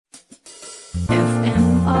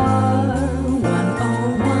FMR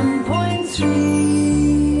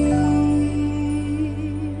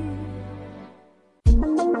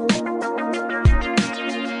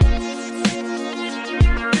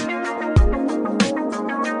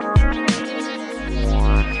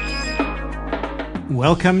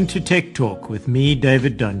Welcome to Tech Talk with me,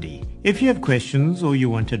 David Dondi. If you have questions or you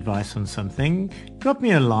want advice on something, drop me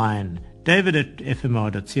a line,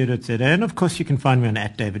 david@fmr.co.za, and of course you can find me on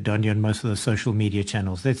 @DavidDondi on most of the social media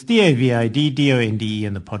channels. That's DAVIDDONDE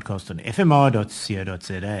and the podcast on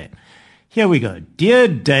fmr.co.za. Here we go. Dear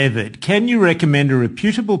David, can you recommend a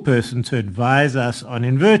reputable person to advise us on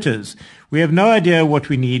inverters? We have no idea what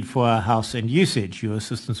we need for our house and usage. Your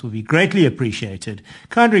assistance will be greatly appreciated.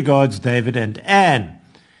 Kind regards, David and Anne.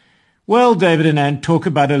 Well, David and Anne, talk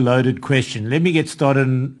about a loaded question. Let me get started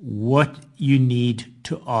on what you need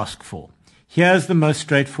to ask for. Here's the most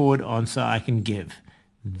straightforward answer I can give.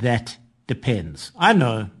 That depends. I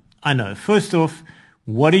know. First off,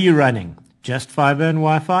 what are you running? Just fiber and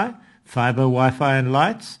Wi-Fi? Fiber, Wi-Fi and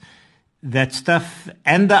lights? That stuff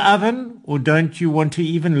and the oven? Or don't you want to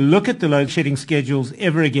even look at the load shedding schedules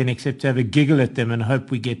ever again except to have a giggle at them and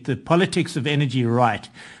hope we get the politics of energy right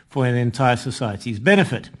for an entire society's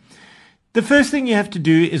benefit? The first thing you have to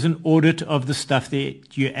do is an audit of the stuff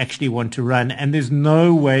that you actually want to run, and there's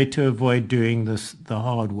no way to avoid doing this the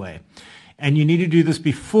hard way. And you need to do this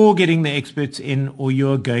before getting the experts in, or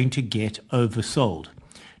you're going to get oversold.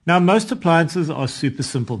 Now, most appliances are super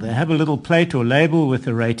simple. They have a little plate or label with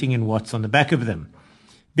a rating in watts on the back of them.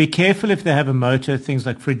 Be careful if they have a motor, things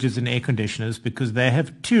like fridges and air conditioners, because they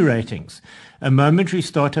have two ratings. A momentary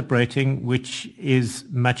startup rating, which is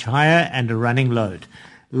much higher, and a running load.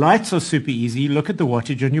 Lights are super easy. Look at the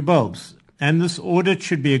wattage on your bulbs. And this audit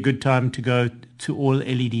should be a good time to go to all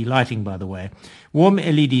LED lighting, by the way. Warm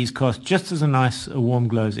LEDs cost just as nice a warm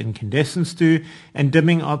glow as incandescents do, and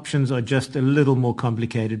dimming options are just a little more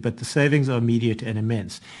complicated, but the savings are immediate and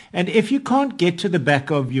immense. And if you can't get to the back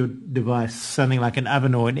of your device, something like an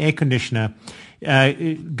oven or an air conditioner,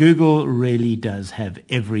 Google really does have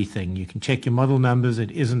everything. You can check your model numbers.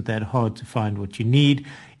 It isn't that hard to find what you need.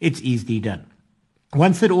 It's easily done.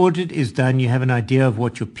 Once that audit is done, you have an idea of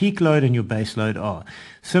what your peak load and your base load are.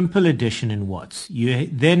 Simple addition in watts. You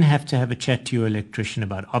then have to have a chat to your electrician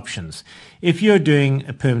about options. If you're doing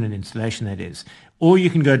a permanent installation, that is. Or you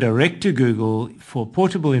can go direct to Google for a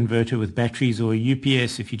portable inverter with batteries, or a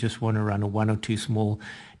UPS if you just want to run one or two small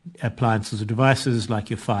appliances or devices like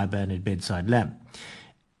your fiber and a bedside lamp.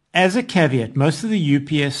 As a caveat, most of the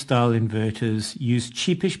UPS-style inverters use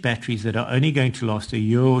cheapish batteries that are only going to last a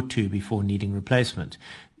year or two before needing replacement.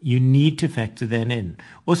 You need to factor that in.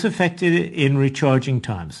 Also factor in recharging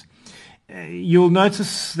times. You'll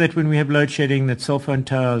notice that when we have load shedding, that cell phone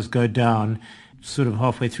towers go down sort of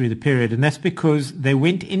halfway through the period, and that's because they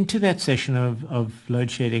went into that session of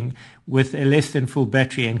load shedding with a less than full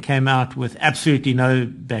battery and came out with absolutely no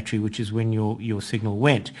battery, which is when your signal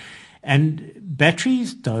went. And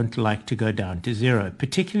batteries don't like to go down to zero,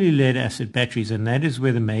 particularly lead-acid batteries, and that is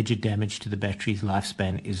where the major damage to the battery's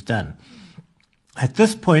lifespan is done. At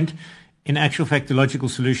this point, in actual fact, the logical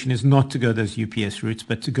solution is not to go those UPS routes,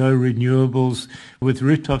 but to go renewables with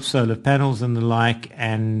rooftop solar panels and the like,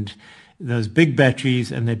 and those big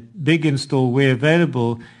batteries and the big install where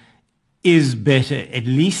available is better. At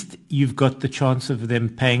least you've got the chance of them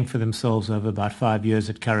paying for themselves over about 5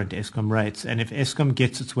 years at current Eskom rates. And if Eskom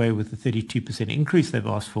gets its way with the 32% increase they've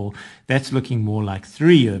asked for, that's looking more like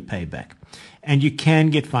 3-year payback. And you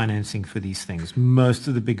can get financing for these things. Most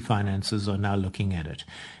of the big finances are now looking at it.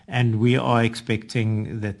 And we are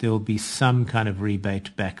expecting that there will be some kind of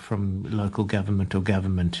rebate back from local government or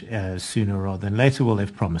government sooner rather than later. Well,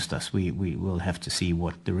 they've promised us. We will have to see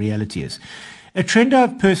what the reality is. A trend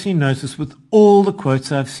I've personally noticed with all the quotes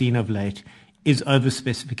I've seen of late is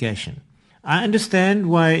overspecification. I understand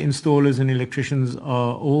why installers and electricians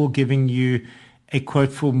are all giving you a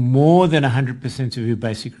quote for more than 100% of your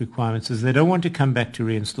basic requirements, as they don't want to come back to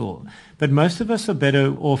reinstall. But most of us are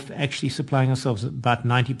better off actually supplying ourselves about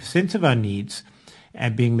 90% of our needs,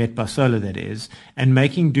 being met by solar, that is, and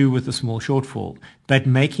making do with a small shortfall, but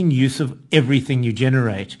making use of everything you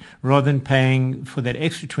generate rather than paying for that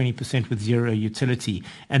extra 20% with zero utility.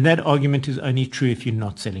 And that argument is only true if you're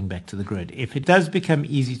not selling back to the grid. If it does become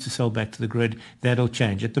easy to sell back to the grid, that'll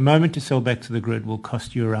change. At the moment, to sell back to the grid will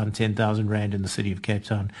cost you around 10,000 Rand in the city of Cape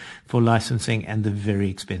Town for licensing and the very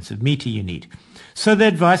expensive meter you need. So the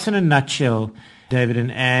advice in a nutshell, David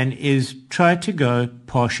and Anne, is try to go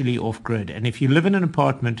partially off-grid. And if you live in an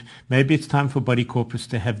apartment, maybe it's time for body corporates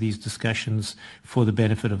to have these discussions for the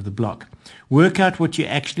benefit of the block. Work out what you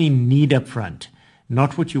actually need up front.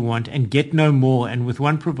 not what you want, and get no more. And with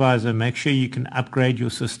one proviso, make sure you can upgrade your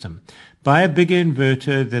system. Buy a bigger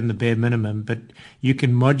inverter than the bare minimum, but you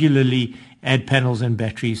can modularly add panels and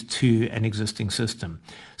batteries to an existing system.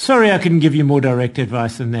 Sorry I couldn't give you more direct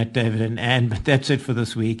advice than that, David and Anne, but that's it for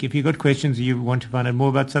this week. If you've got questions or you want to find out more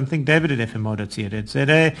about something,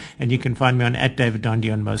 david@fmr.co.za, and you can find me on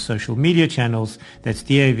 @DavidDondy on most social media channels. That's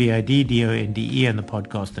DavidDonde, and the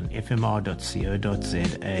podcast on fmr.co.za.